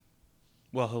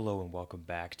Well, hello and welcome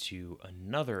back to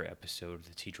another episode of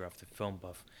the Teacher Off the Film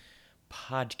Buff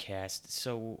podcast.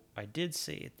 So, I did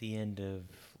say at the end of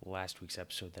last week's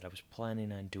episode that I was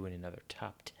planning on doing another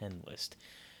top 10 list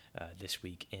this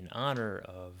week in honor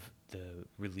of the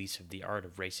release of The Art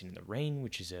of Racing in the Rain,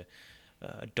 which is a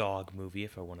dog movie,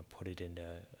 if I want to put it into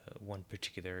one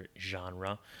particular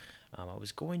genre. I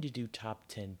was going to do top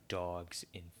 10 dogs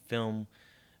in film.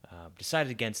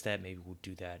 Decided against that. Maybe we'll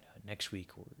do that next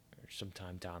week or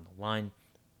sometime down the line.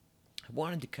 I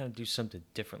wanted to kind of do something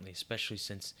differently, especially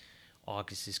since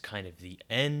August is kind of the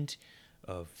end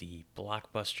of the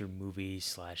blockbuster movie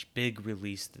slash big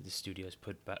release that the studios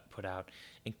put out,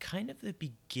 and kind of the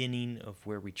beginning of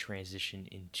where we transition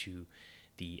into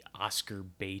the Oscar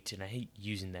bait. And I hate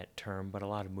using that term, but a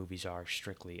lot of movies are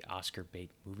strictly Oscar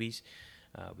bait movies.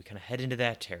 We kind of head into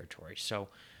that territory. So,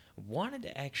 I wanted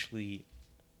to actually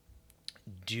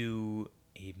do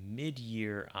a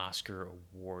mid-year Oscar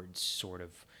awards sort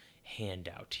of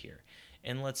handout here.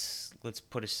 And let's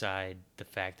put aside the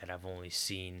fact that I've only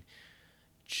seen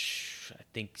I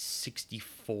think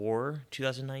 64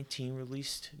 2019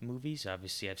 released movies.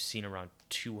 Obviously, I've seen around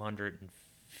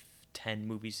 210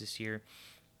 movies this year,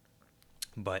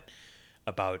 but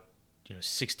about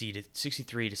 60 to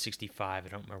 63 to 65, I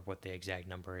don't remember what the exact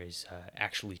number is,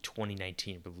 actually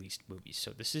 2019 released movies.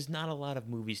 So this is not a lot of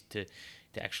movies to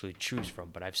actually choose from,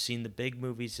 but I've seen the big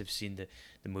movies. I've seen the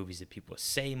movies that people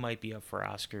say might be up for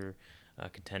Oscar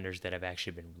contenders that have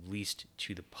actually been released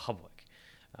to the public.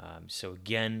 So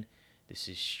again, this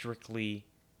is strictly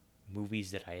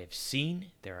movies that I have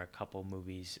seen. There are a couple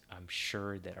movies I'm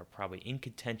sure that are probably in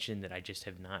contention that I just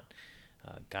have not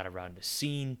got around to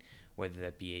seeing, whether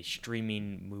that be a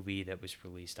streaming movie that was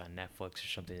released on Netflix or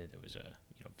something that was a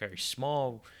very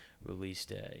small,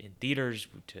 released in theaters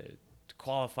to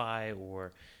qualify,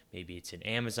 or maybe it's an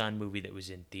Amazon movie that was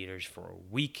in theaters for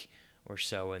a week or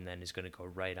so and then is going to go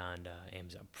right on to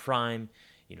Amazon Prime.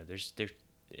 There's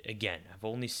again, I've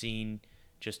only seen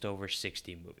just over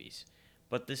 60 movies,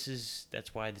 but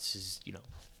that's why this is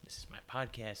my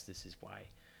podcast. This is why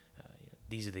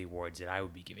these are the awards that I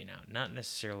would be giving out, not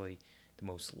necessarily the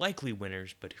most likely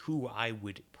winners, but who I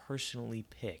would personally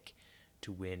pick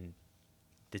to win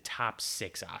the top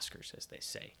six Oscars, as they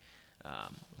say. I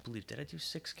believe, did I do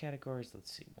six categories?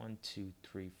 Let's see. One, two,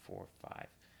 three, four, five,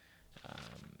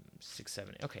 six,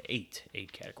 seven. Okay,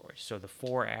 eight categories. So the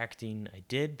four acting I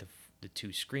did, the two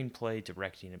screenplay,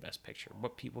 directing, and best picture.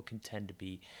 What people contend to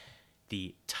be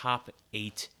the top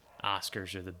eight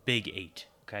Oscars, or the big eight.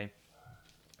 Okay.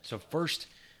 So first,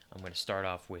 I'm going to start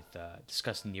off with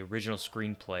discussing the original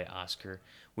screenplay Oscar,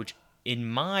 which, in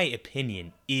my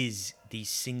opinion, is the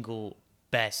single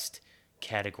best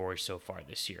category so far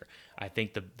this year. I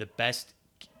think the best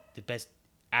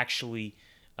actually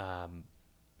um,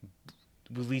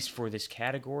 released for this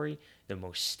category, the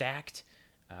most stacked.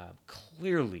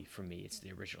 Clearly, for me, it's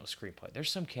the original screenplay.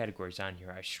 There's some categories on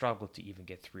here I struggle to even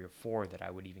get three or four that I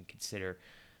would even consider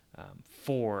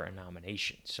for a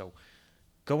nomination. So,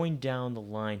 going down the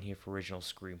line here for original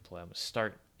screenplay, I'm going to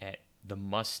start at The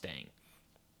Mustang,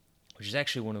 which is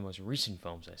actually one of the most recent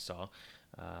films I saw,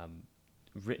 um,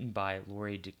 written by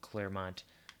Laurie de Clermont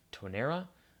Tonera,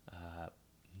 uh,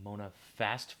 Mona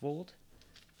Fastvold,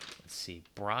 let's see,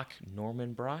 Brock,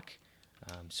 Norman Brock.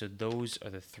 So those are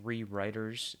the three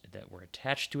writers that were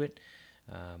attached to it.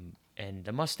 And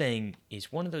The Mustang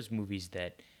is one of those movies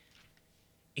that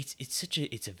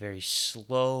it's a very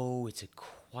slow, it's a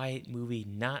quiet movie.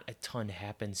 Not a ton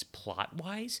happens plot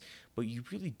wise, but you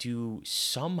really do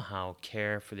somehow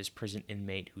care for this prison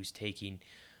inmate who's taking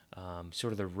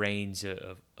sort of the reins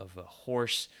of a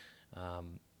horse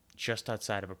just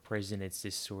outside of a prison. It's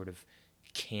this sort of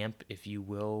camp, if you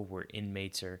will, where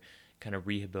inmates are kind of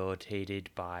rehabilitated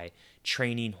by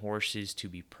training horses to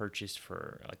be purchased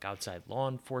for like outside law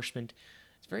enforcement.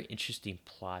 It's a very interesting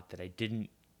plot that I didn't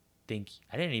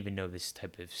even know this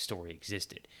type of story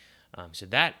existed. So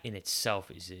that in itself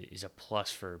is a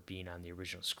plus for being on the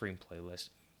original screenplay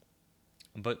list.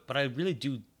 But I really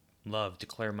do love de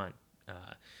Claremont,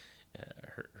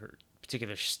 her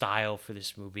particular style for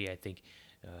this movie. I think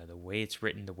the way it's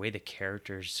written, the way the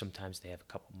characters, sometimes they have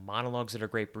a couple monologues that are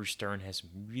great. Bruce Dern has some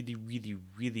really, really,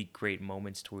 really great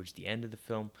moments towards the end of the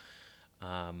film.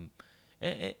 Um,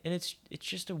 and it's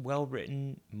just a well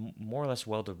written, more or less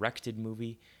well directed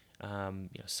movie.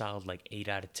 Solid like 8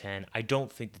 out of 10. I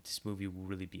don't think that this movie will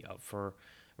really be up for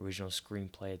original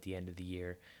screenplay at the end of the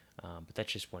year, but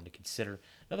that's just one to consider.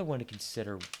 Another one to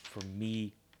consider for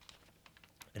me,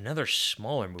 another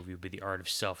smaller movie would be The Art of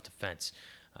Self Defense,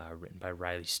 written by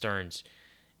Riley Stearns.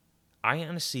 I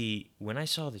honestly, when I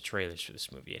saw the trailers for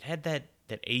this movie, it had that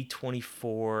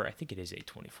A24. I think it is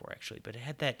A24 actually, but it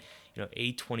had that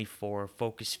A24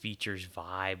 Focus Features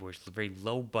vibe, where it's a very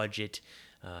low budget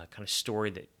kind of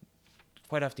story that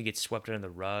quite often gets swept under the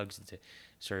rugs. It's a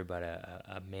story about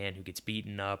a man who gets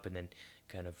beaten up and then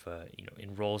kind of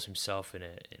enrolls himself in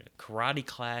a karate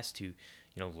class to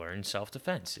learn self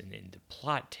defense, and the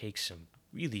plot takes some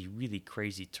really really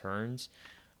crazy turns.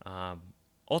 Um,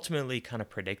 Ultimately, kind of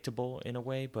predictable in a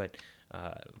way, but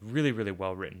really really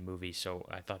well written movie. So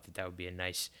I thought that would be a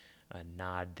nice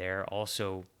nod there.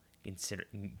 Also, consider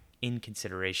in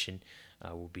consideration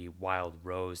will be Wild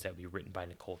Rose, that will be written by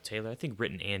Nicole Taylor. I think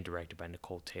written and directed by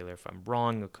Nicole Taylor. If I'm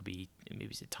wrong, it could be maybe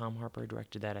is it Tom Harper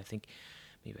directed that? I think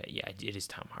maybe yeah, it is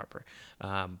Tom Harper.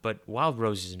 But Wild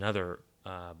Rose is another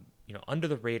under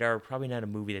the radar. Probably not a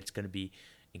movie that's going to be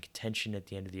in contention at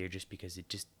the end of the year, just because it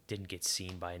just didn't get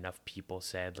seen by enough people,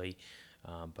 sadly.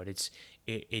 But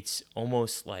it's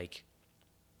almost like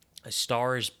A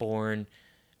Star Is Born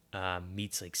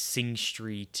meets like Sing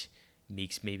Street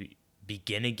meets maybe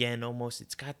Begin Again almost.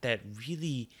 It's got that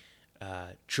really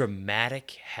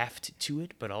dramatic heft to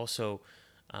it, but also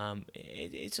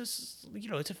it's just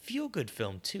it's a feel good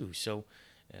film too. So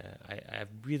I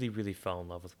really really fell in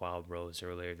love with Wild Rose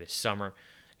earlier this summer.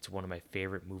 It's one of my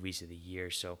favorite movies of the year,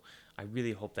 so I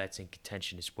really hope that's in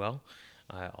contention as well.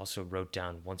 I also wrote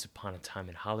down Once Upon a Time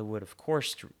in Hollywood, of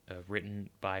course,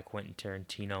 written by Quentin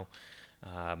Tarantino,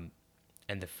 um,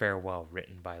 and The Farewell,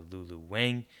 written by Lulu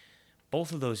Wang.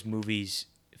 Both of those movies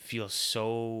feel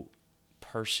so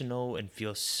personal and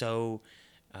feel so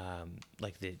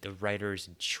like the writer is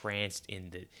entranced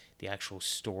in the actual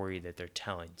story that they're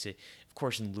telling. So, of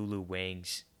course, in Lulu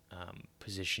Wang's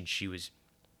position, she was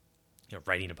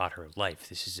writing about her life.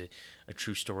 This is a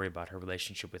true story about her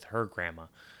relationship with her grandma.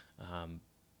 And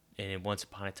in Once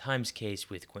Upon a Time's case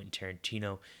with Quentin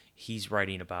Tarantino, he's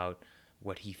writing about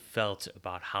what he felt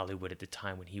about Hollywood at the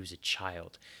time when he was a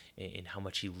child, and how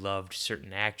much he loved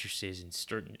certain actresses and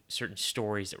certain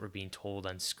stories that were being told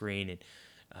on screen, and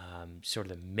sort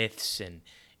of the myths and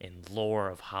lore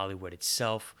of Hollywood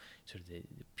itself, sort of the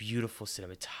beautiful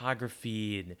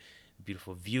cinematography and the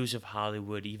beautiful views of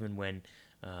Hollywood, even when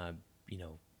uh, you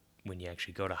know when you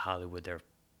actually go to Hollywood, there are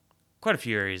quite a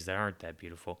few areas that aren't that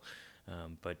beautiful.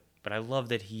 But I love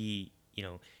that he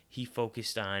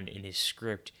focused on in his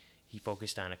script. He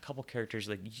focused on a couple characters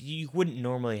like you wouldn't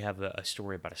normally have a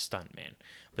story about a stuntman,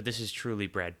 but this is truly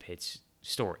Brad Pitt's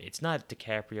story. It's not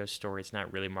DiCaprio's story. It's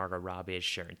not really Margot Robbie as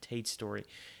Sharon Tate's story.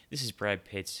 This is Brad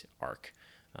Pitt's arc,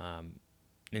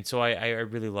 and so I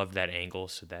really loved that angle.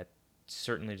 So that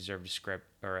certainly deserved a script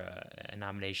or a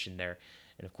nomination there,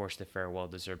 and of course The Farewell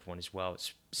deserved one as well,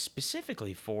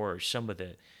 specifically for some of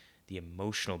the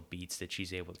emotional beats that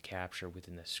she's able to capture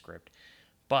within the script.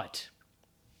 But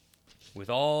with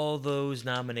all those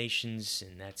nominations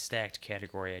in that stacked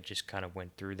category I just kind of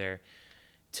went through there,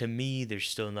 to me, there's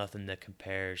still nothing that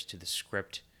compares to the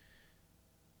script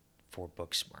for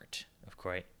Booksmart, of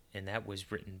course. And that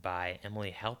was written by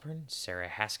Emily Halpern, Sarah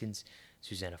Haskins,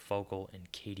 Susanna Fogel,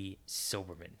 and Katie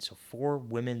Silberman. So 4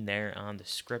 women there on the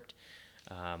script,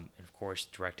 and of course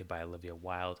directed by Olivia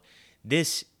Wilde.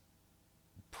 This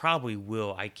probably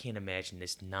will. I can't imagine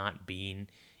this not being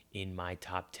in my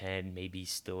top 10, maybe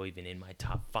still even in my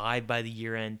top 5 by the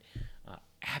year end.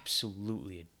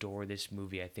 Absolutely adore this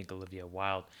movie. I think Olivia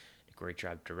Wilde did a great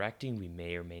job directing. We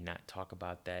may or may not talk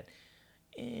about that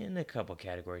in a couple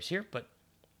categories here, but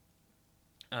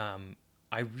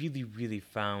I really, really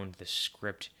found the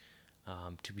script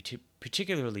to be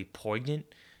particularly poignant.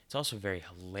 It's also very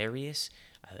hilarious.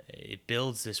 It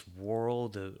builds this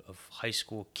world of high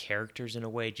school characters in a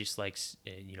way, just like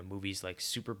movies like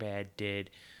Superbad did.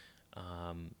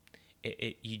 Um,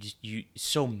 you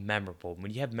so memorable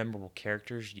when you have memorable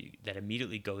characters. That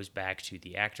immediately goes back to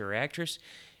the actor or actress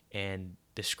and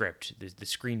the script, the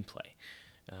screenplay.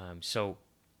 So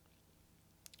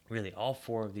really, all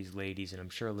 4 of these ladies, and I'm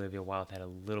sure Olivia Wilde had a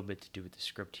little bit to do with the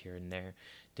script here and there,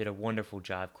 did a wonderful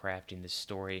job crafting this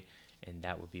story, and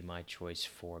that would be my choice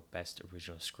for Best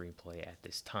Original Screenplay at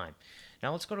this time.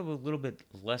 Now let's go to a little bit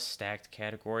less stacked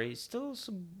category. Still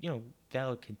some,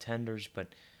 valid contenders,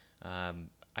 but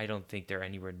I don't think they're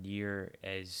anywhere near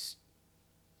as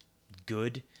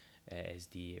good as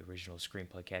the original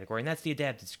screenplay category, and that's the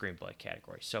adapted screenplay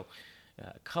category. So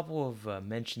a couple of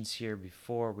mentions here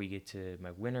before we get to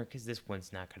my winner, because this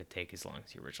one's not going to take as long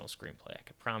as the original screenplay. I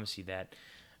can promise you that.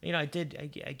 I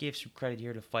gave some credit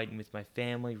here to Fighting with My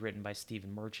Family, written by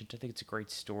Stephen Merchant. I think it's a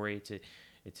great story.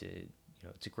 It's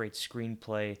a great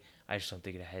screenplay. I just don't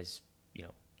think it has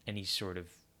any sort of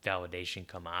validation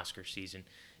come Oscar season.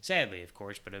 Sadly, of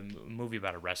course, but a movie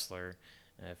about a wrestler,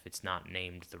 if it's not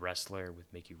named The Wrestler with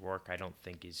Mickey Rourke, I don't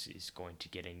think is going to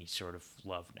get any sort of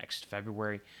love next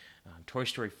February. Toy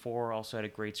Story 4 also had a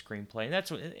great screenplay, and that's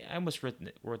what I almost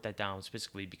wrote that down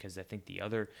specifically because I think the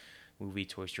other movie,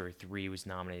 Toy Story 3, was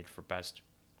nominated for Best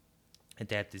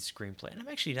Adapted Screenplay, and I'm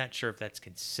actually not sure if that's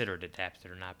considered adapted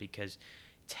or not because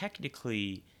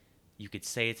technically you could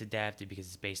say it's adapted because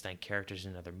it's based on characters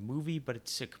in another movie, but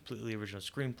it's a completely original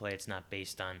screenplay. It's not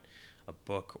based on a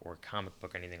book or a comic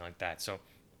book or anything like that. So,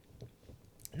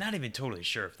 not even totally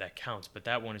sure if that counts, but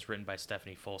that one is written by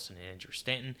Stephanie Folsom and Andrew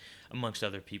Stanton, amongst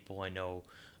other people. I know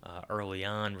early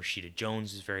on, Rashida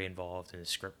Jones is very involved in the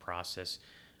script process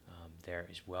there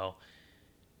as well.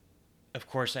 Of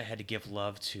course, I had to give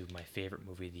love to my favorite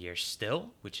movie of the year still,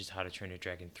 which is How to Train Your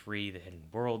Dragon 3, The Hidden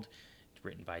World. It's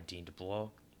written by Dean DeBlois.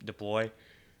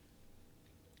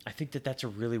 I think that that's a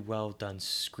really well done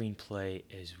screenplay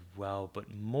as well,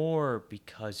 but more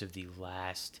because of the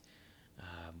last,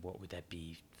 what would that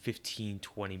be, 15,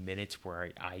 20 minutes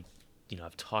where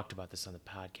I've talked about this on the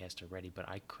podcast already, but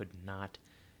I could not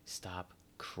stop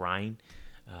crying.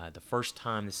 The first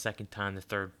time, the second time, the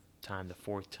third time, the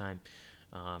fourth time.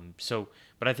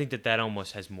 But I think that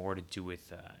almost has more to do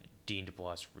with Dean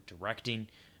DeBlois directing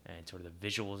and sort of the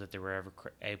visuals that they were ever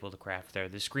able to craft there.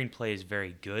 The screenplay is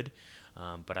very good,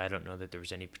 but I don't know that there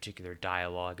was any particular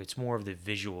dialogue. It's more of the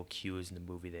visual cues in the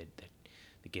movie that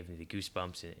give me the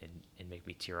goosebumps and make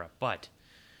me tear up. But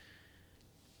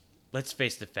let's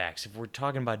face the facts. If we're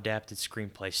talking about adapted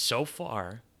screenplay so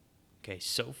far,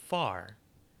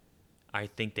 I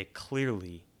think that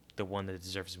clearly the one that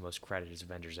deserves the most credit is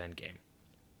Avengers Endgame.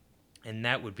 And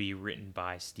that would be written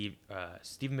by Stephen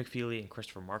McFeely and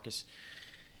Christopher Marcus.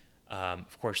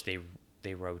 Of course, they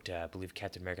wrote, I believe,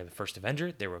 Captain America: The First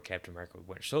Avenger. They wrote Captain America: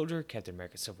 Winter Soldier, Captain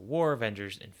America: Civil War,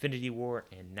 Avengers: Infinity War,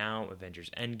 and now Avengers: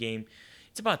 Endgame.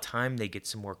 It's about time they get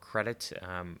some more credit.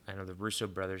 I know the Russo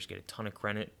brothers get a ton of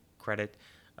credit,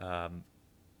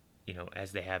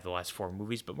 as they have the last four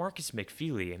movies. But Marcus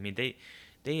McFeely, I mean,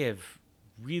 they have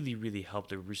really, really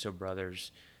helped the Russo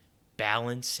brothers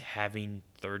balance having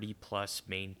 30 plus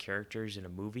main characters in a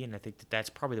movie, and I think that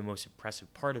that's probably the most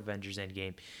impressive part of Avengers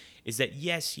Endgame is that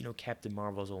yes, Captain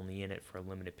Marvel's only in it for a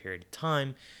limited period of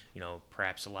time.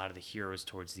 Perhaps a lot of the heroes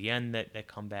towards the end that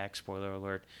come back, spoiler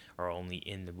alert, are only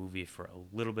in the movie for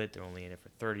a little bit. They're only in it for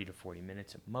 30 to 40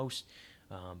 minutes at most.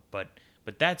 But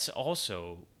that's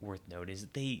also worth noting is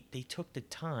that they took the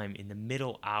time in the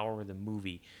middle hour of the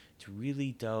movie to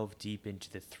really delve deep into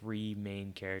the three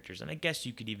main characters. And I guess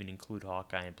you could even include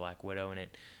Hawkeye and Black Widow in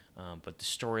it. But the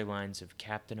storylines of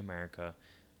Captain America,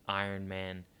 Iron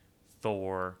Man,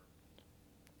 Thor,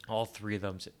 all three of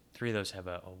those have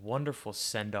a wonderful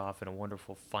send-off and a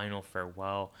wonderful final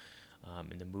farewell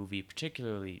in the movie,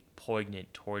 particularly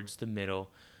poignant towards the middle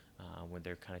when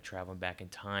they're kind of traveling back in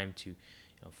time to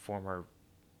former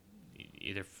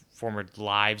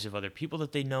lives of other people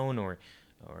that they known or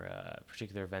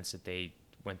particular events that they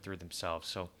went through themselves.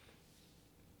 So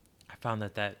I found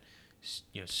that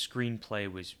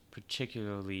screenplay was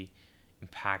particularly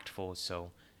impactful.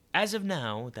 So as of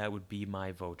now, that would be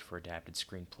my vote for adapted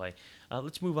screenplay.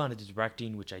 Let's move on to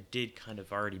directing, which I did kind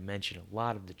of already mention. A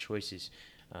lot of the choices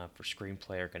for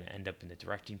screenplay are going to end up in the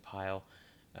directing pile.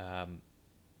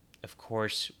 Of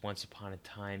course, Once Upon a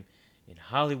Time in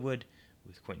Hollywood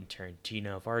with Quentin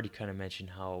Tarantino. I've already kind of mentioned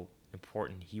how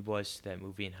important he was to that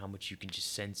movie and how much you can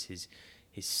just sense his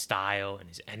style and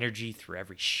his energy through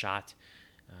every shot.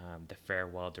 The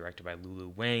Farewell, directed by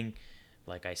Lulu Wang.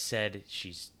 Like I said,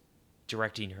 she's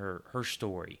directing her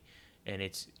story, and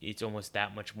it's almost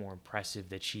that much more impressive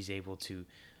that she's able to,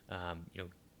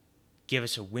 give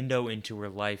us a window into her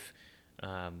life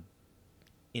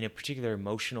in a particular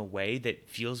emotional way that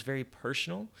feels very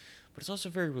personal, but it's also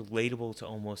very relatable to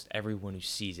almost everyone who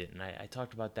sees it. And I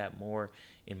talked about that more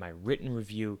in my written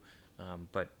review,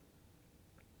 but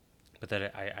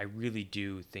that I really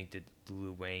do think that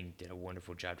Lulu Wang did a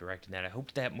wonderful job directing that. I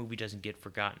hope that movie doesn't get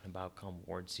forgotten about come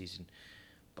award season,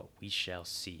 but we shall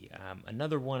see.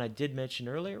 Another one I did mention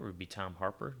earlier would be Tom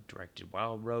Harper, directed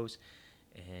Wild Rose,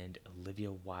 and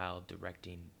Olivia Wilde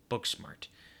directing Booksmart.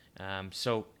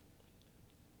 So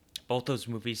both those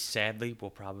movies, sadly,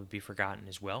 will probably be forgotten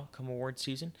as well come award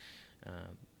season.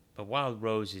 But Wild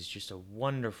Rose is just a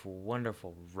wonderful,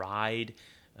 wonderful ride,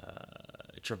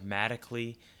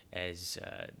 dramatically, as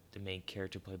the main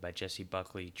character, played by Jessie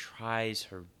Buckley, tries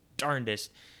her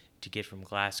darndest to get from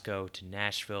Glasgow to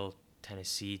Nashville,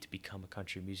 Tennessee, to become a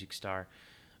country music star.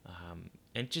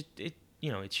 And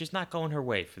it's just not going her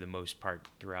way for the most part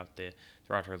throughout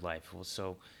her life.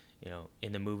 So,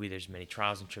 in the movie, there's many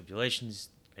trials and tribulations,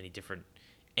 many different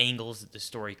angles that the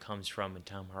story comes from, and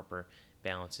Tom Harper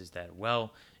balances that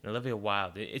well. And Olivia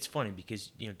Wilde, it's funny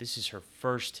because this is her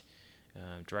first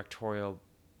directorial,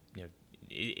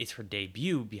 it's her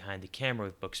debut behind the camera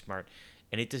with Booksmart,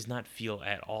 and it does not feel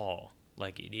at all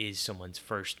like it is someone's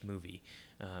first movie.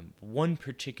 One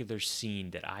particular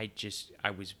scene that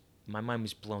my mind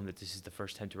was blown that this is the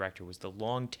first time director was the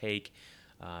long take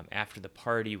after the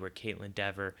party where Caitlin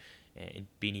Dever and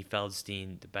Beanie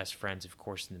Feldstein, the best friends, of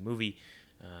course, in the movie,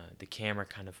 the camera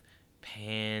kind of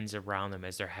pans around them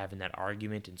as they're having that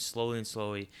argument, and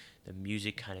slowly the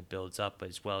music kind of builds up,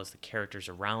 as well as the characters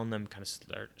around them kind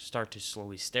of start to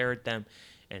slowly stare at them,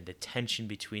 and the tension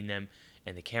between them,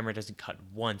 and the camera doesn't cut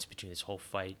once between this whole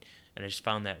fight. And I just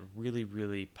found that really,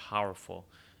 really powerful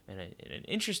and an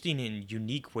interesting and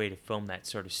unique way to film that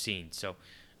sort of scene. So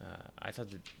I thought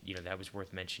that that was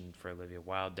worth mentioning for Olivia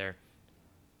Wilde there.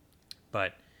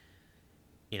 But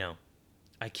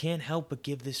I can't help but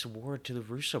give this award to the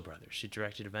Russo brothers who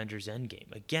directed Avengers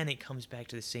Endgame. Again, it comes back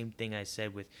to the same thing I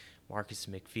said with Marcus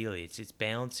McFeely. It's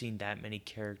balancing that many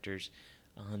characters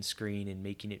on screen and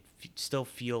making it still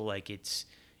feel like it's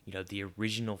the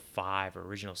original 5 or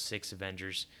original 6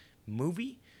 Avengers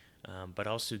movie, but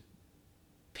also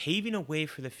paving a way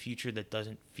for the future that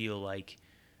doesn't feel like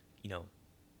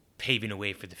paving a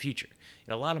way for the future.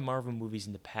 A lot of Marvel movies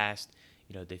in the past,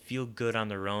 they feel good on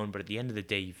their own, but at the end of the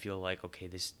day, you feel like, okay,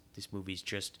 this movie's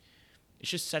just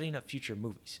setting up future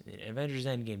movies. And Avengers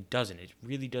Endgame doesn't. It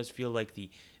really does feel like the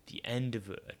end of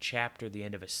a chapter, the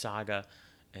end of a saga,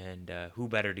 and who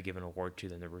better to give an award to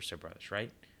than the Russo brothers,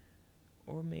 right?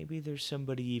 Or maybe there's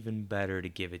somebody even better to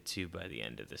give it to by the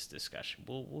end of this discussion.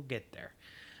 We'll get there.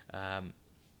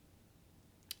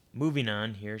 Moving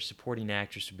on here, supporting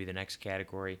actress would be the next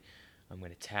category I'm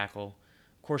going to tackle.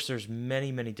 Of course, there's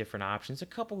many different options. A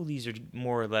couple of these are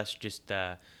more or less just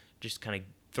kind of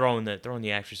throwing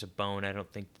the actress a bone. I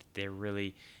don't think that they're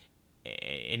really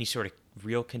any sort of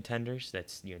real contenders.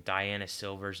 That's Diana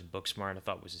Silvers in Booksmart. I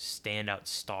thought was a standout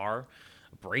star,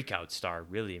 a breakout star,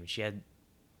 really. I mean, she had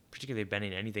particularly been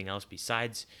in anything else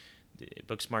besides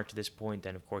Booksmart to this point.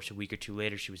 Then, of course, a week or two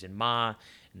later, she was in Ma,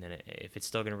 and then if it's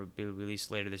still going to be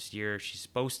released later this year, she's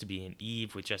supposed to be in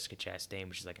Eve with Jessica Chastain,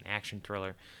 which is like an action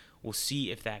thriller. We'll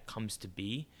see if that comes to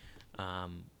be.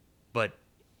 But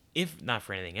if not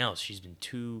for anything else, she's been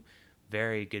 2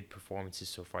 very good performances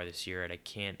so far this year, and I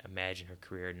can't imagine her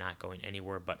career not going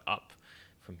anywhere but up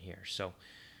from here. So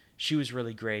she was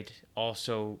really great.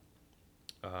 Also,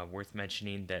 worth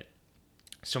mentioning that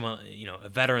someone, a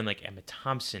veteran like Emma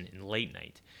Thompson in Late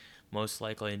Night, most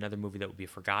likely another movie that would be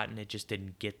forgotten. It just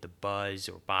didn't get the buzz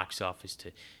or box office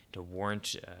to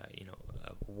warrant,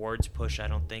 awards push, I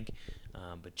don't think.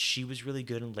 But she was really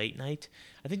good in Late Night.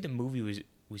 I think the movie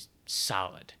was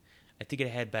solid. I think it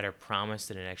had better promise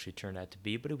than it actually turned out to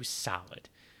be, but it was solid.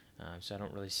 So I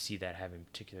don't really see that having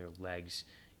particular legs,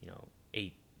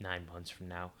 8-9 months from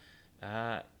now.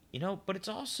 But it's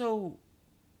also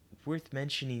worth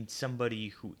mentioning somebody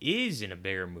who is in a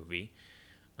bigger movie,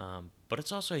 but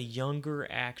it's also a younger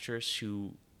actress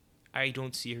who I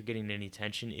don't see her getting any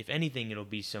attention. If anything, it'll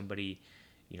be somebody,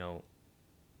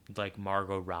 like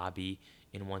Margot Robbie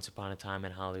in Once Upon a Time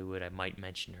in Hollywood. I might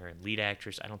mention her in lead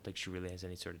actress. I don't think she really has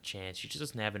any sort of chance. She just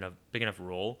doesn't have a big enough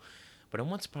role. But in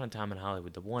Once Upon a Time in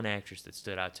Hollywood, the one actress that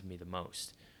stood out to me the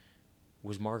most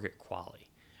was Margaret Qualley.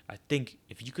 I think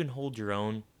if you can hold your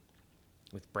own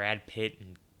with Brad Pitt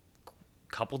in a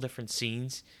couple different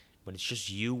scenes, when it's just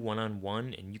you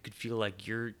one-on-one, and you could feel like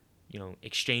you're,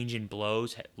 exchanging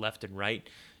blows left and right,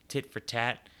 tit for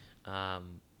tat,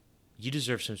 you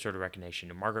deserve some sort of recognition.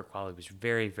 And Margaret Qualley was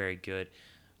very, very good.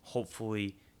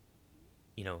 Hopefully,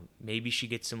 maybe she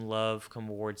gets some love come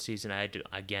award season. I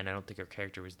don't think her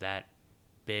character was that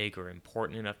big or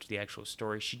important enough to the actual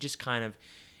story. She just kind of,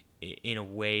 in a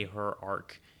way, her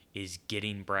arc is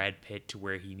getting Brad Pitt to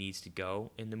where he needs to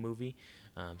go in the movie.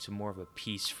 So more of a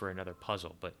piece for another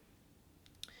puzzle.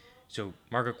 So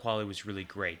Margaret Qualley was really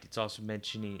great. It's also I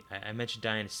mentioned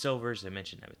Diana Silvers. I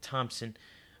mentioned Emma Thompson.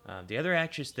 The other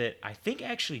actress that I think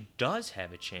actually does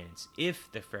have a chance, if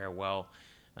The Farewell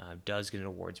does get an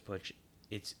awards push,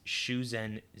 it's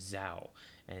Shuzhen Zhao,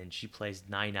 and she plays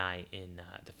Nai Nai in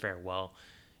The Farewell,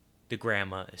 the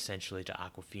grandma essentially to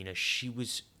Awkwafina. She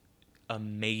was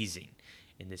amazing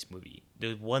in this movie.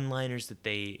 The one-liners that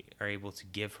they are able to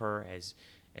give her as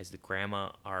the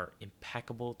grandma are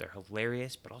impeccable. They're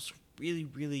hilarious, but also really,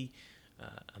 really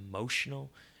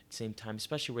emotional at the same time,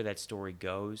 especially where that story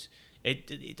goes.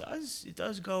 It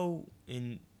does go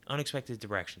in unexpected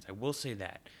directions. I will say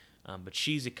that, but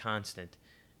she's a constant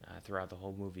throughout the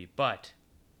whole movie. But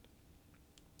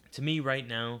to me, right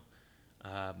now,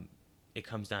 it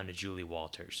comes down to Julie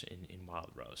Walters in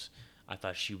Wild Rose. I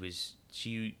thought she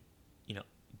you know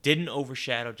didn't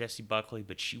overshadow Jessie Buckley,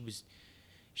 but she was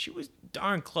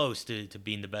darn close to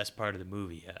being the best part of the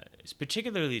movie. It's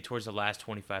particularly towards the last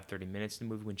 25-30 minutes of the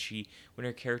movie when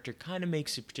her character kind of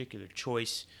makes a particular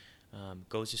choice,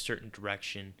 goes a certain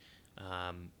direction.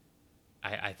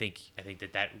 I think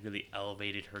that really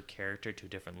elevated her character to a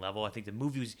different level. I think the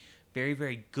movie was very,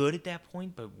 very good at that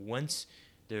point, but once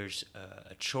there's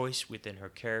a choice within her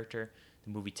character, the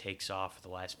movie takes off for the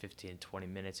last 15 to 20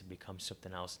 minutes and becomes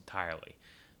something else entirely.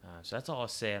 So that's all I'll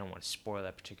say. I don't want to spoil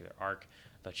that particular arc.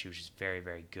 I thought she was just very,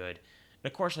 very good.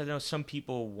 And of course, I know some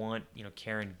people want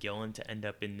Karen Gillan to end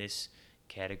up in this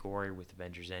category with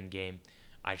Avengers Endgame.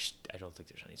 I don't think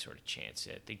there's any sort of chance.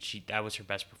 I think that was her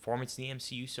best performance in the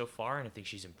MCU so far, and I think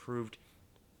she's improved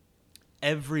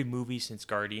every movie since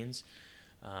Guardians.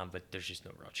 But there's just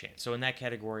no real chance. So in that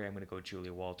category, I'm going to go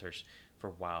Julia Walters for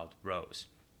Wild Rose.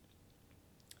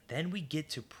 Then we get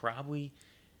to probably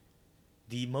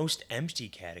the most empty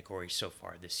category so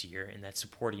far this year, and that's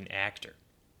supporting actor.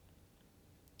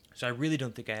 So I really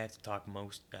don't think I have to talk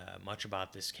much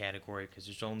about this category because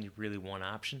there's only really one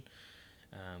option.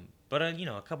 But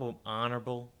a couple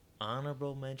honorable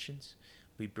mentions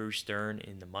would be Bruce Dern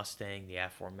in The Mustang, the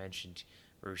aforementioned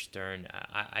Bruce Dern.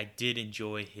 I did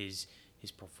enjoy his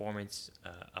performance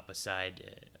up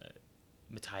aside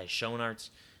Matthias Schoenaerts.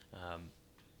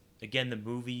 Again, the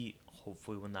movie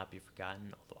hopefully will not be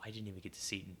forgotten, although I didn't even get to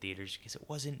see it in theaters because it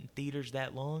wasn't in theaters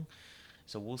that long.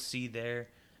 So we'll see there.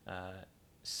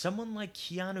 Someone like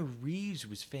Keanu Reeves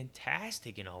was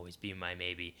fantastic in Always Be My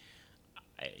Maybe.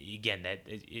 Again,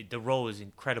 the role is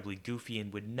incredibly goofy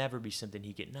and would never be something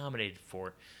he'd get nominated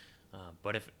for.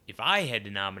 But if I had to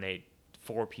nominate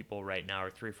 4 people right now, or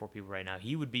 3 or 4 people right now,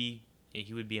 he would be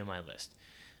on my list.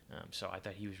 So I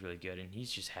thought he was really good, and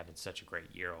he's just having such a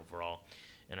great year overall.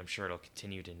 And I'm sure it'll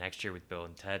continue to next year with Bill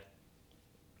and Ted.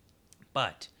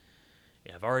 But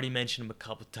I've already mentioned him a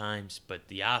couple times, but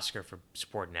the Oscar for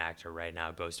supporting actor right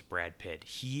now goes to Brad Pitt.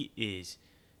 He is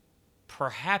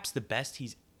perhaps the best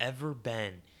he's ever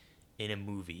been in a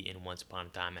movie in Once Upon a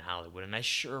Time in Hollywood, and I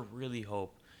sure really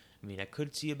hope. I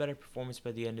could see a better performance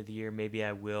by the end of the year. Maybe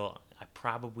I will. I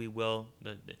probably will.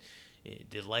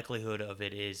 The likelihood of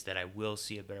it is that I will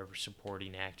see a better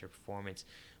supporting actor performance,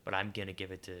 but I'm gonna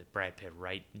give it to Brad Pitt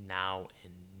right now,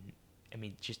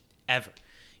 and just ever.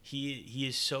 He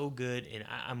is so good, and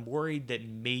I'm worried that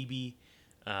maybe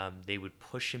they would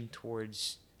push him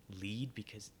towards lead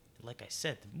because, like I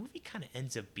said, the movie kind of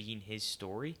ends up being his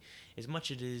story as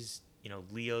much as it is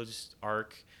Leo's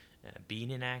arc,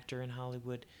 being an actor in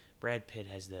Hollywood. Brad Pitt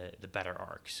has the better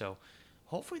arc, so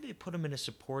hopefully they put him in a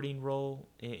supporting role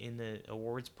in the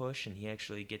awards push and he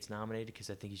actually gets nominated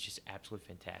because I think he's just absolutely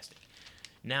fantastic.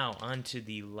 Now on to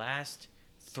the last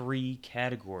 3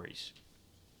 categories.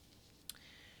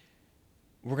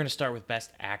 We're going to start with Best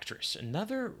Actress.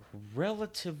 Another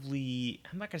relatively,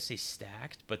 I'm not going to say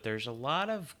stacked, but there's a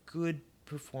lot of good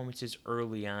performances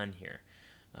early on here.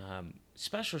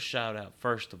 Special shout out,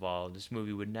 first of all, this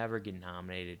movie would never get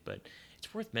nominated, but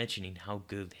it's worth mentioning how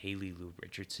good Haley Lou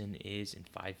Richardson is in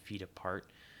 5 Feet Apart.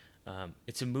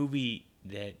 It's a movie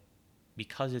that,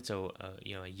 because it's a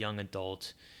young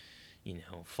adult,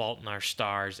 Fault in Our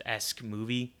Stars-esque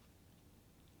movie,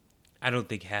 I don't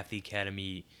think half the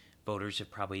Academy voters have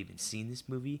probably even seen this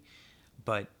movie,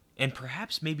 and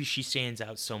perhaps maybe she stands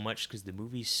out so much because the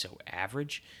movie's so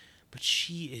average, but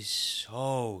she is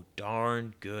so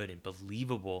darn good and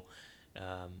believable,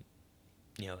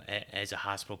 as a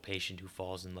hospital patient who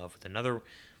falls in love with another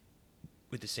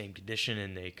with the same condition,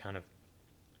 and they kind of,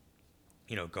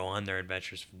 go on their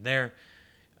adventures from there.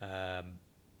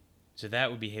 So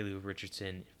that would be Haley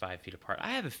Richardson, 5 Feet Apart.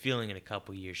 I have a feeling in a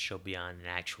couple years she'll be on an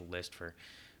actual list for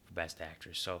Best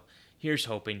Actress. So here's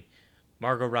hoping.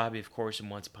 Margot Robbie, of course, in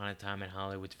Once Upon a Time in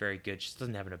Hollywood, very good. She just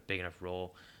doesn't have a big enough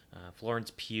role.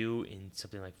 Florence Pugh in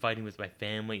something like Fighting with My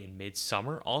Family and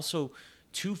Midsommar. Also,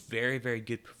 2 very, very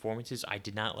good performances. I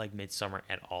did not like Midsommar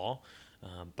at all,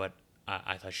 but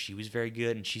I thought she was very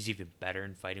good, and she's even better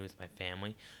in Fighting with My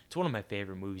Family. It's one of my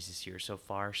favorite movies this year so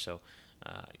far, so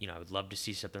I would love to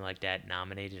see something like that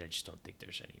nominated. I just don't think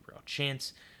there's any real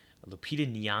chance. Lupita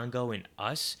Nyong'o in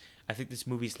Us. I think this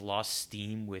movie's lost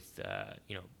steam with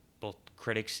both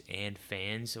critics and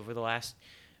fans over the last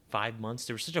 5 months.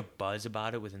 There was such a buzz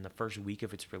about it within the first week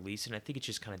of its release, and I think it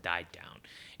just kind of died down.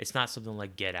 It's not something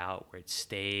like Get Out where it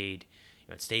stayed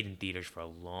in theaters for a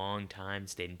long time,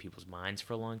 stayed in people's minds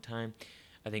for a long time.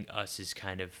 I think Us is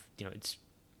kind of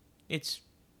it's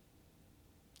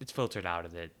filtered out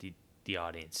of the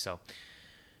audience. So,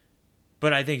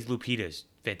 but I think Lupita's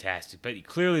fantastic. But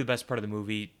clearly the best part of the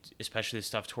movie, especially the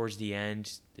stuff towards the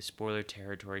end, the spoiler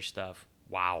territory stuff.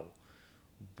 Wow.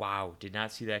 Wow. Did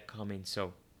not see that coming.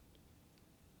 So,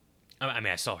 I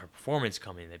mean, I saw her performance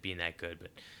coming, that being that good,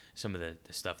 but some of the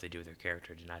stuff they do with her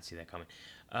character, did not see that coming.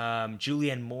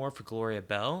 Julianne Moore for Gloria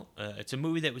Bell. It's a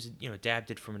movie that was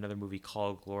adapted from another movie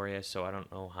called Gloria, so I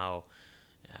don't know how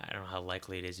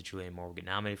likely it is that Julianne Moore will get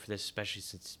nominated for this, especially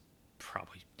since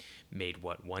probably made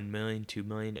what 1 million, 2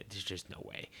 million. There's just no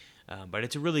way. But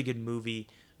it's a really good movie.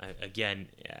 Again,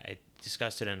 I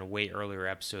discussed it in a way earlier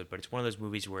episode, but it's one of those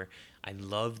movies where I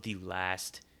love the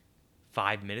last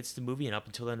 5 minutes of the movie, and up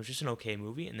until then it was just an okay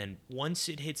movie. And then once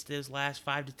it hits those last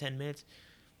 5 to 10 minutes,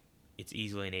 it's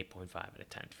easily an 8.5 out of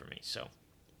 10 for me. So,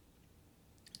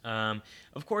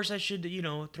 of course, I should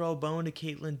throw a bone to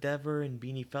Caitlin Dever and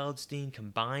Beanie Feldstein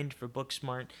combined for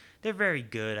Booksmart. They're very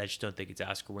good. I just don't think it's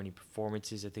Oscar-winning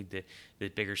performances. I think the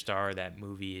bigger star of that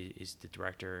movie is the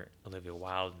director Olivia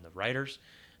Wilde and the writers,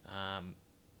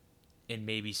 and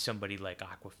maybe somebody like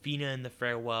Awkwafina in The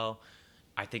Farewell.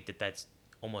 I think that's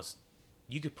almost,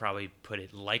 you could probably put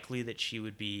it likely that she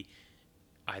would be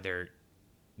either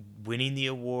winning the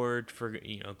award for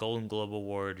Golden Globe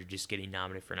award or just getting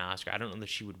nominated for an Oscar. I don't know that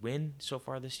she would win so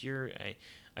far this year.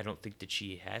 I don't think that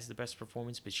she has the best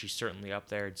performance, but she's certainly up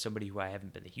there, and somebody who I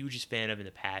haven't been the hugest fan of in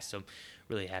the past. So I'm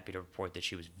really happy to report that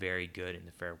she was very good in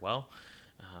The Farewell.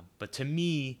 But to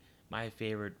me, my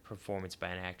favorite performance by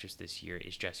an actress this year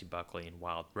is Jessie Buckley in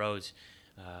Wild Rose.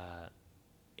 Uh,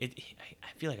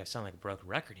 I feel like I sound like a broken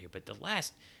record here, but the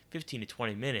last 15 to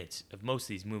 20 minutes of most of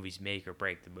these movies make or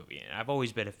break the movie. And I've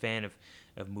always been a fan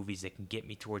of movies that can get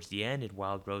me towards the end, and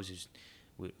Wild Rose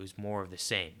was more of the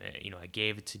same. I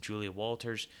gave it to Julia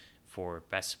Walters for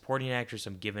Best Supporting Actress.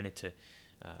 I'm giving it to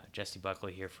Jessie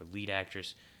Buckley here for Lead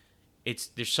Actress.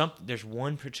 There's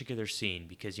one particular scene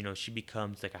because she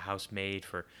becomes like a housemaid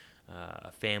for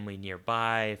a family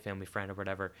nearby, a family friend or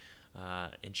whatever,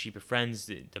 and she befriends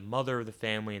the mother of the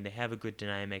family, and they have a good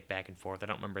dynamic back and forth. I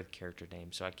don't remember the character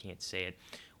name, so I can't say it,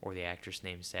 or the actress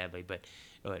name, sadly. But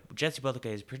Jessie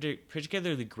Buckley has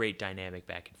particularly great dynamic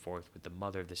back and forth with the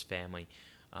mother of this family.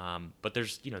 But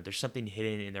there's something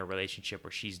hidden in their relationship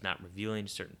where she's not revealing a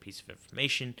certain piece of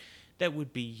information that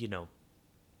would be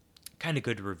kind of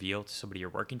good to reveal to somebody you're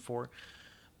working for.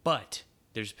 But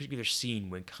there's a particular scene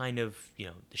when kind of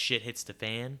the shit hits the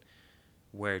fan,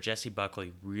 where Jessie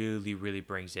Buckley really, really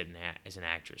brings it as an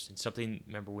actress. And something,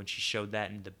 remember when she showed that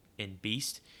in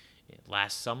Beast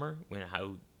last summer, when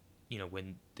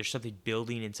there's something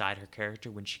building inside her character,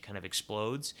 when she kind of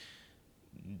explodes,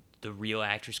 the real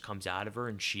actress comes out of her,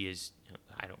 and she is,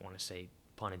 I don't want to say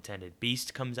pun intended,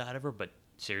 beast comes out of her, but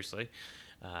seriously,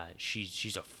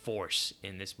 she's a force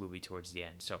in this movie towards the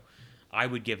end. So I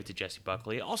would give it to Jessie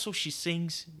Buckley. Also, she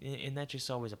sings, and that's just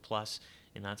always a plus,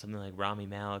 and not something like Rami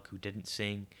Malek, who didn't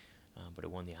sing, but it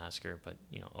won the Oscar. But,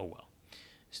 oh well.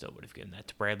 Still would have given that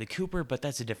to Bradley Cooper, but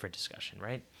that's a different discussion,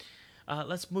 right?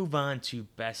 Let's move on to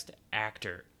Best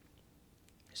Actor.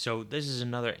 So this is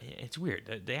another. It's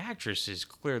weird. The actress is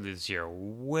clearly this year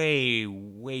way,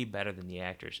 way better than the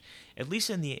actors, at least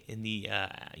in the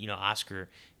Oscar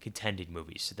contended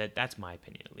movies. So that's my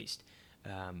opinion, at least.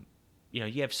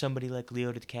 You have somebody like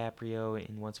Leo DiCaprio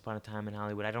in Once Upon a Time in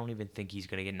Hollywood. I don't even think he's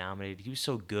going to get nominated. He was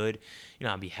so good.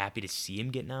 I'd be happy to see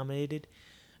him get nominated.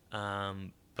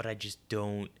 But I just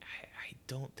don't. I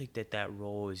don't think that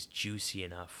role is juicy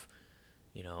enough,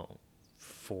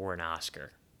 for an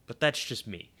Oscar. But that's just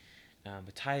me.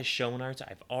 Matthias Schoenaerts,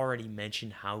 I've already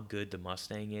mentioned how good the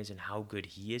Mustang is and how good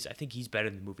he is. I think he's better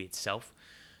than the movie itself.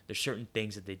 There's certain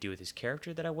things that they do with his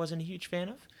character that I wasn't a huge fan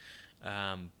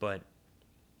of. But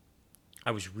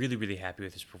I was really, really happy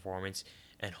with his performance,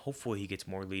 and hopefully he gets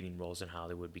more leading roles in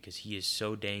Hollywood because he is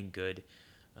so dang good.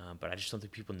 But I just don't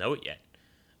think people know it yet.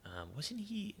 Was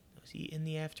he in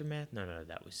The Aftermath? No,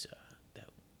 that was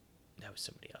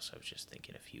somebody else. I was just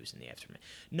thinking if he was in The Aftermath.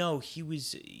 No, he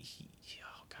was.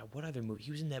 Oh God, what other movie?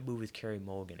 He was in that movie with Carey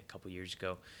Mulligan a couple years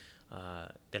ago.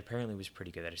 That apparently was pretty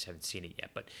good. I just haven't seen it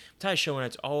yet. But Matthias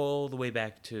Schoenaerts all the way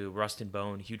back to Rust and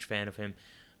Bone. Huge fan of him.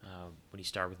 When he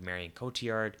starred with Marion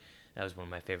Cotillard, that was one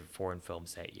of my favorite foreign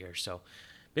films that year. So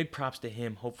big props to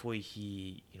him. Hopefully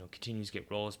he continues to get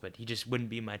roles, but he just wouldn't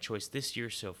be my choice this year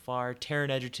so far. Taron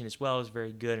Egerton as well is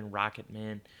very good in Rocket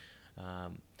Man.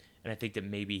 And I think that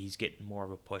maybe he's getting more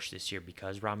of a push this year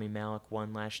because Rami Malek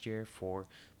won last year for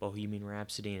Bohemian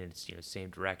Rhapsody, and it's same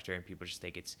director, and people just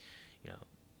think it's it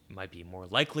might be more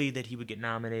likely that he would get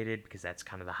nominated because that's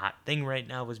kind of the hot thing right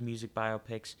now was music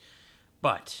biopics.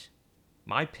 But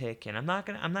my pick, and I'm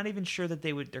not even sure that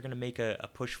they're gonna make a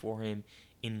push for him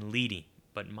in leading,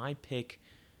 but my pick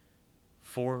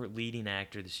for leading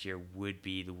actor this year would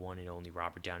be the one and only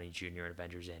Robert Downey Jr. in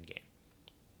Avengers Endgame.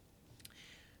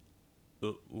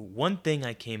 One thing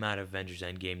I came out of Avengers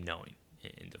Endgame knowing,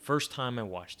 and the first time I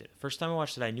watched it,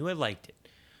 I knew I liked it,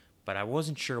 but I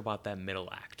wasn't sure about that middle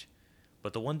act.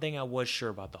 But the one thing I was sure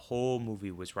about the whole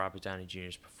movie was Robert Downey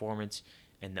Jr.'s performance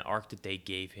and the arc that they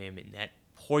gave him, and that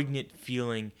poignant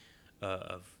feeling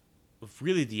of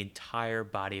really the entire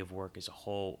body of work as a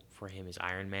whole for him as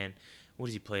Iron Man. What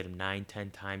has he played him 9,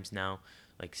 10 times now?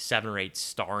 Like 7 or 8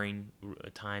 starring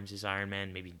times as Iron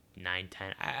Man, maybe 9,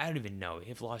 10. I don't even know.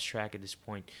 I've lost track at this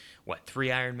point. What,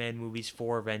 3 Iron Man movies,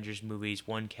 4 Avengers movies,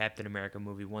 1 Captain America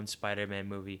movie, 1 Spider-Man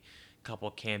movie, a couple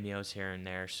of cameos here and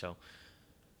there. So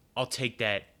I'll take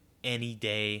that any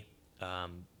day.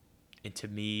 And to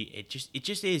me, it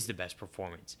just is the best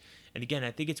performance. And again,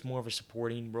 I think it's more of a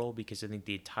supporting role because I think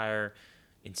the entire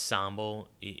ensemble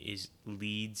is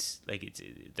leads. Like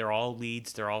they're all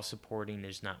leads. They're all supporting.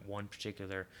 There's not one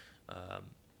particular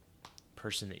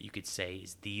person that you could say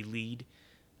is the lead.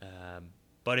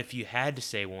 But if you had to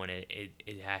say one,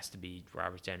 it has to be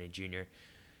Robert Downey Jr.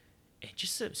 And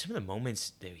just some of the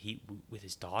moments that he with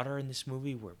his daughter in this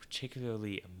movie were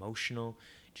particularly emotional.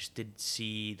 Just didn't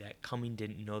see that coming.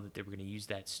 Didn't know that they were going to use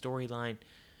that storyline.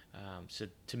 So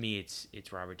to me,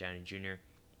 it's Robert Downey Jr.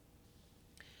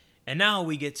 And now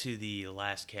we get to the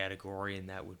last category, and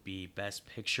that would be Best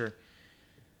Picture.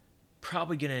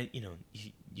 Probably gonna,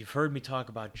 you've heard me talk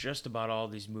about just about all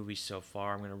these movies so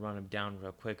far. I'm gonna run them down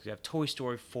real quick. We have Toy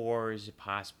Story 4, Is It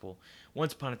Possible?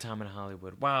 Once Upon a Time in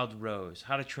Hollywood, Wild Rose,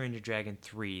 How to Train Your Dragon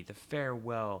 3, The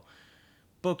Farewell,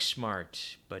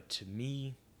 Booksmart. But to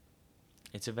me,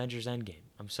 it's Avengers Endgame.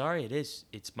 I'm sorry, it is.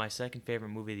 It's my second favorite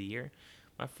movie of the year.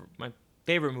 My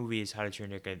favorite movie is How to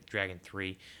Train Your Dragon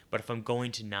 3. But if I'm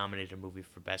going to nominate a movie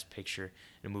for Best Picture,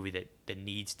 a movie that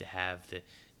needs to have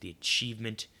the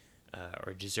achievement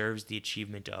or deserves the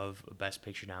achievement of a Best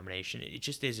Picture nomination, it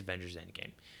just is Avengers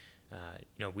Endgame.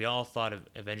 We all thought of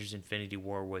Avengers Infinity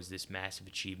War was this massive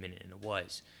achievement, and it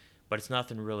was. But it's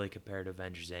nothing really compared to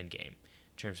Avengers Endgame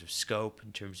in terms of scope,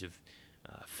 in terms of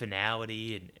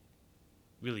finality, and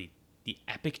really the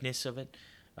epicness of it.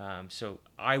 So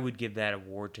I would give that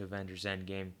award to Avengers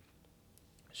Endgame.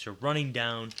 So running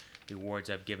down the awards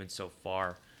I've given so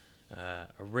far,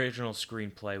 original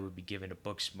screenplay would be given to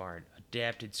Booksmart.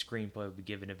 Adapted screenplay would be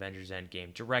given to Avengers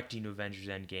Endgame. Directing to Avengers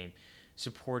Endgame.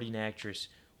 Supporting actress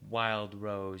Wild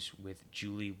Rose with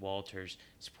Julie Walters.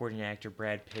 Supporting actor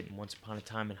Brad Pitt in Once Upon a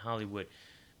Time in Hollywood.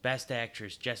 Best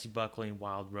actress Jessie Buckley in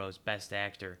Wild Rose. Best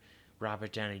actor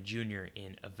Robert Downey Jr.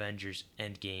 in Avengers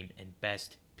Endgame. And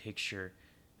Best Picture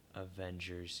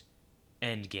Avengers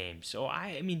Endgame. So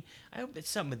I hope that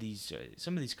some of these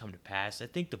come to pass. I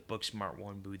think the Booksmart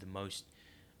one would be the most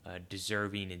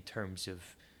deserving in terms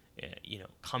of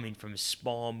coming from a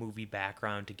small movie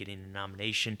background to getting a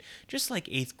nomination. Just like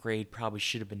Eighth Grade probably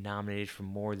should have been nominated for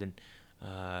more than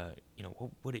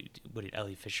what did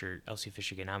Elsie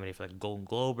Fisher get nominated for, like a Golden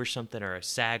Globe or something, or a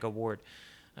SAG award.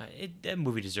 That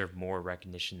movie deserved more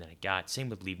recognition than it got. Same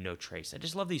with Leave No Trace. I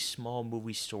just love these small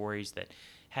movie stories that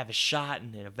have a shot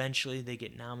and then eventually they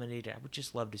get nominated. I would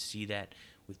just love to see that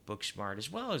with Booksmart,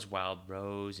 as well as Wild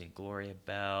Rose and Gloria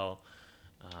Bell,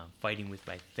 Fighting with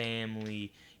My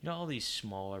Family. All these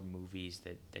smaller movies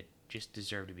that just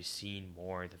deserve to be seen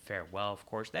more. The Farewell, of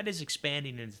course, that is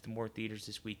expanding into more theaters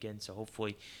this weekend, so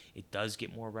hopefully it does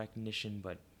get more recognition.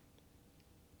 But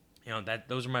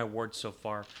those are my awards so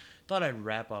far. Thought I'd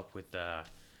wrap up with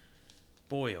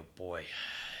boy oh boy,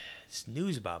 this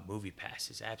news about MoviePass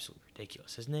is absolutely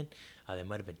ridiculous, isn't it? They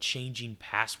might have been changing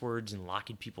passwords and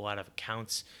locking people out of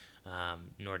accounts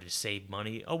in order to save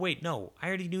money. Oh wait, no, I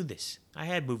already knew this. I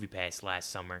had MoviePass last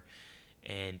summer,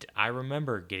 and I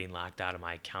remember getting locked out of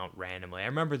my account randomly. I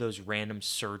remember those random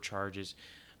surcharges,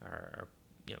 or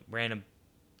random,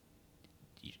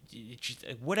 just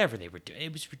whatever they were doing.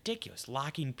 It was ridiculous,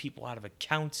 locking people out of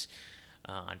accounts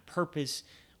on purpose.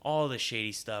 All the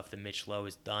shady stuff that Mitch Lowe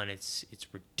has done, it's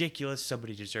ridiculous.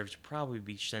 Somebody deserves to probably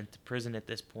be sent to prison at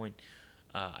this point.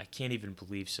 I can't even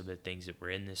believe some of the things that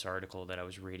were in this article that I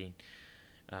was reading.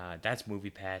 That's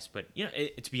MoviePass, but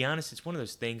to be honest, it's one of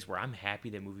those things where I'm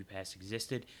happy that MoviePass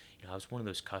existed. I was one of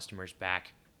those customers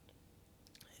back.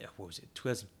 What was it?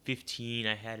 2015.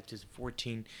 I had it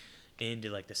 2014 into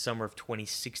like the summer of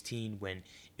 2016 when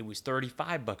it was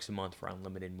 $35 a month for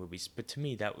unlimited movies. But to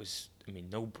me, that was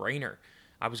no brainer.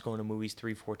 I was going to movies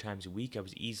 3-4 times a week. I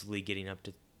was easily getting up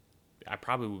to, I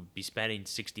probably would be spending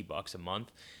 $60 a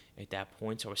month at that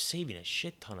point. So I was saving a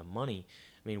shit ton of money.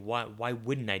 Why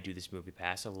wouldn't I do this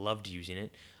MoviePass? I loved using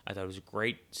it. I thought it was a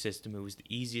great system. It was the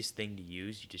easiest thing to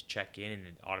use. You just check in and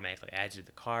it automatically adds you to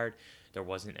the card. There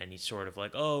wasn't any sort of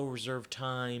like, oh, reserve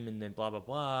time and then blah blah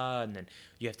blah, and then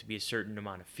you have to be a certain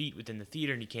amount of feet within the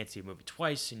theater, and you can't see a movie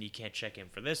twice, and you can't check in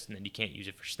for this, and then you can't use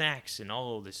it for snacks, and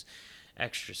all of this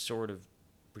extra sort of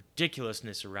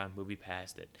ridiculousness around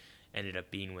MoviePass that ended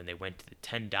up being when they went to the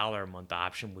 $10 a month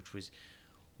option, which was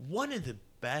one of the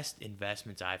best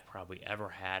investments I've probably ever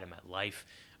had in my life.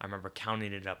 I remember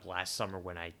counting it up last summer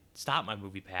when I stopped my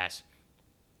MoviePass.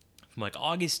 From like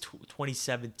August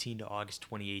 2017 to August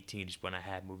 2018 is when I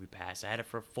had MoviePass. I had it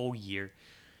for a full year.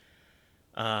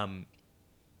 I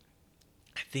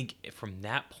think from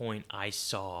that point I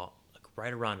saw like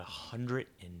right around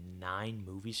 109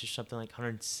 movies or something, like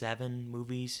 107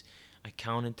 movies I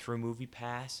counted through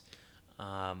MoviePass.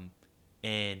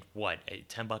 And what,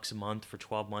 $10 a month for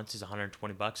 12 months is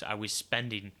 $120. I was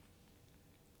spending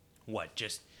what,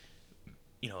 just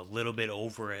a little bit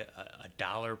over a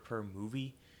dollar per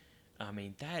movie. I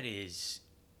mean, that is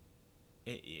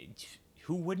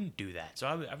who wouldn't do that? So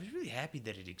I was really happy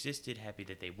that it existed, happy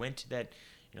that they went to that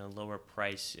lower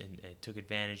price and took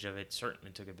advantage of it.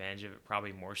 Certainly took advantage of it,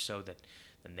 probably more so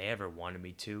than they ever wanted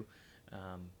me to.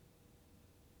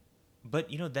 But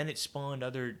then it spawned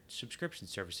other subscription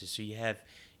services. So you have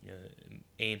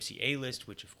AMC A List,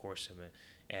 which of course I'm an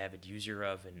avid user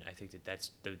of, and I think that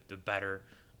that's the better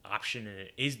option, and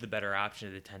it is the better option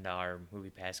of the $10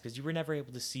 MoviePass, because you were never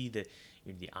able to see the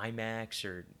IMAX,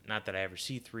 or not that I ever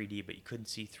see 3D, but you couldn't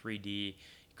see 3D, you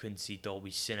couldn't see Dolby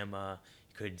Cinema,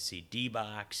 you couldn't see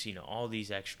D-Box, all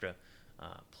these extra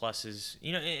pluses.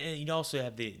 And you'd also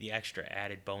have the extra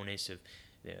added bonus of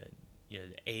the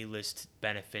the A-list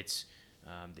benefits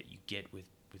that you get with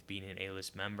being an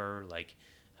A-list member, like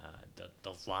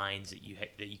the lines that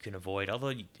you can avoid. Although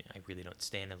I really don't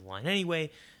stand in the line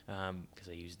anyway, because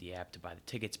I use the app to buy the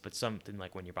tickets. But something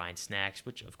like when you're buying snacks,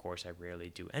 which of course I rarely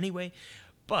do anyway.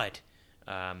 But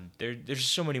there's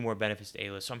so many more benefits to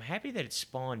A-list. So I'm happy that it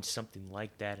spawned something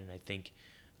like that, and I think.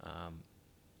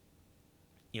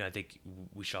 I think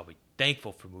we should all be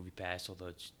thankful for MoviePass, although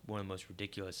it's one of the most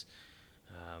ridiculous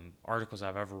articles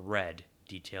I've ever read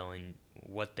detailing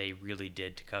what they really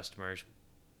did to customers.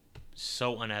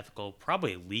 So unethical,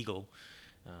 probably illegal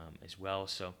as well.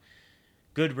 So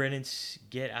good riddance.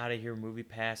 Get out of here,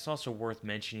 MoviePass. Also worth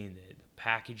mentioning the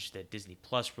package that Disney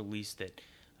Plus released that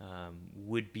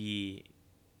would be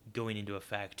going into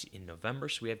effect in November.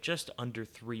 So we have just under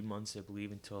 3 months, I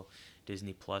believe, until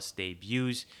Disney Plus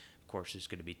debuts. Of course, there's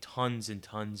going to be tons and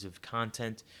tons of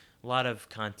content. A lot of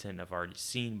content I've already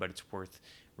seen, but it's worth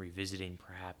revisiting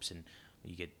perhaps, and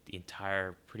you get the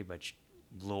entire pretty much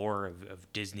lore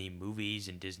of Disney movies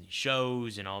and Disney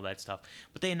shows and all that stuff.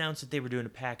 But they announced that they were doing a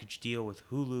package deal with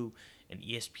Hulu and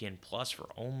ESPN Plus for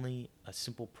only a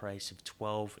simple price of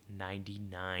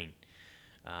 $12.99,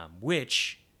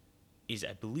 which is,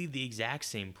 I believe, the exact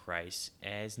same price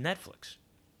as Netflix.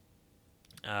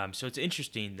 So it's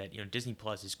interesting that Disney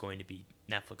Plus is going to be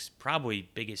Netflix's probably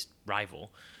biggest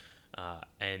rival,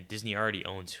 and Disney already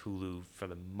owns Hulu for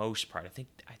the most part. I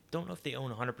don't know if they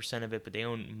own 100% of it, but they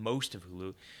own most of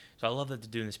Hulu. So I love that they're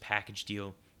doing this package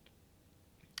deal.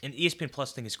 And the ESPN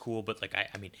Plus thing is cool, but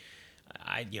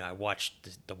I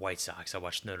watched the White Sox, I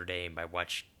watched Notre Dame, I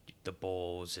watched the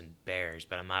Bulls and Bears,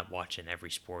 but I'm not watching every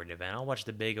sporting event. I'll watch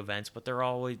the big events, but they're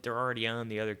already on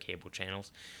the other cable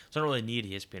channels, so I don't really need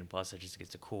ESPN Plus. I just think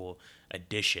it's a cool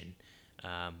addition,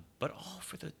 but all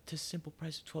for the simple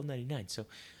price of $12.99. So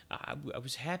I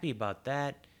was happy about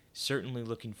that. Certainly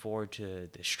looking forward to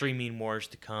the streaming wars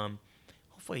to come.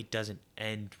 Hopefully it doesn't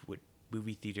end what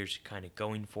movie theaters are kind of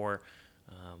going for,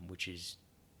 which is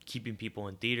keeping people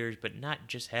in theaters, but not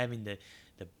just having the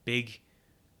big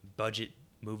budget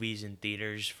movies in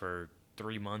theaters for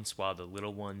 3 months while the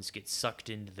little ones get sucked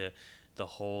into the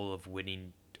hole of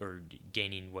winning or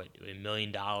gaining $1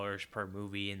 million per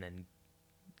movie and then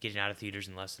getting out of theaters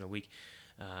in less than a week.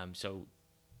 So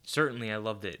certainly I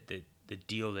love the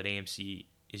deal that AMC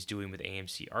is doing with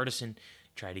AMC Artisan,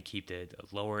 try to keep the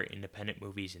lower independent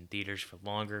movies in theaters for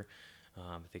longer.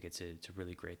 I think it's a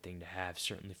really great thing to have,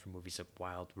 certainly for movies like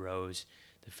Wild Rose,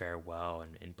 The Farewell,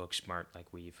 and Booksmart, like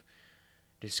we've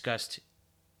discussed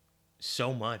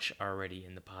so much already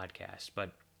in the podcast.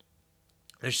 But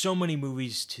there's so many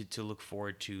movies to look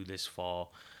forward to this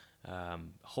fall.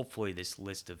 Hopefully this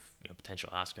list of potential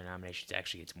Oscar nominations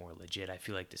actually gets more legit. I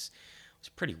feel like this was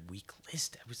a pretty weak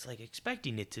list. I was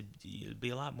expecting it to be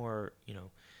a lot more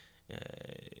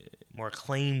more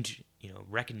acclaimed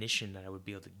recognition that I would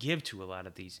be able to give to a lot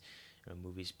of these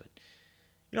movies. But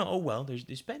oh well. I feel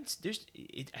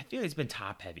like it's been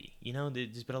top heavy.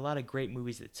 There's been a lot of great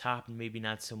movies at the top and maybe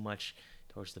not so much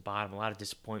towards the bottom. A lot of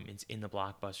disappointments in the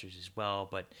blockbusters as well.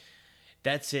 But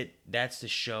That's it. That's the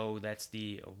show. That's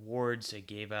the awards I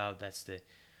gave out. That's the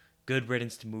good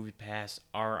riddance to Movie Pass.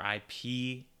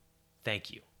 R.I.P.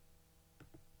 Thank you.